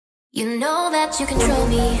You know that you control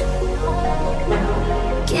me.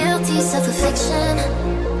 Guilty self-affliction.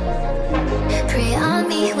 Prey on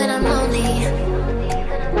me when I'm lonely,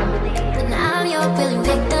 and I'm your willing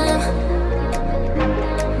victim.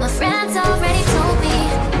 My friends already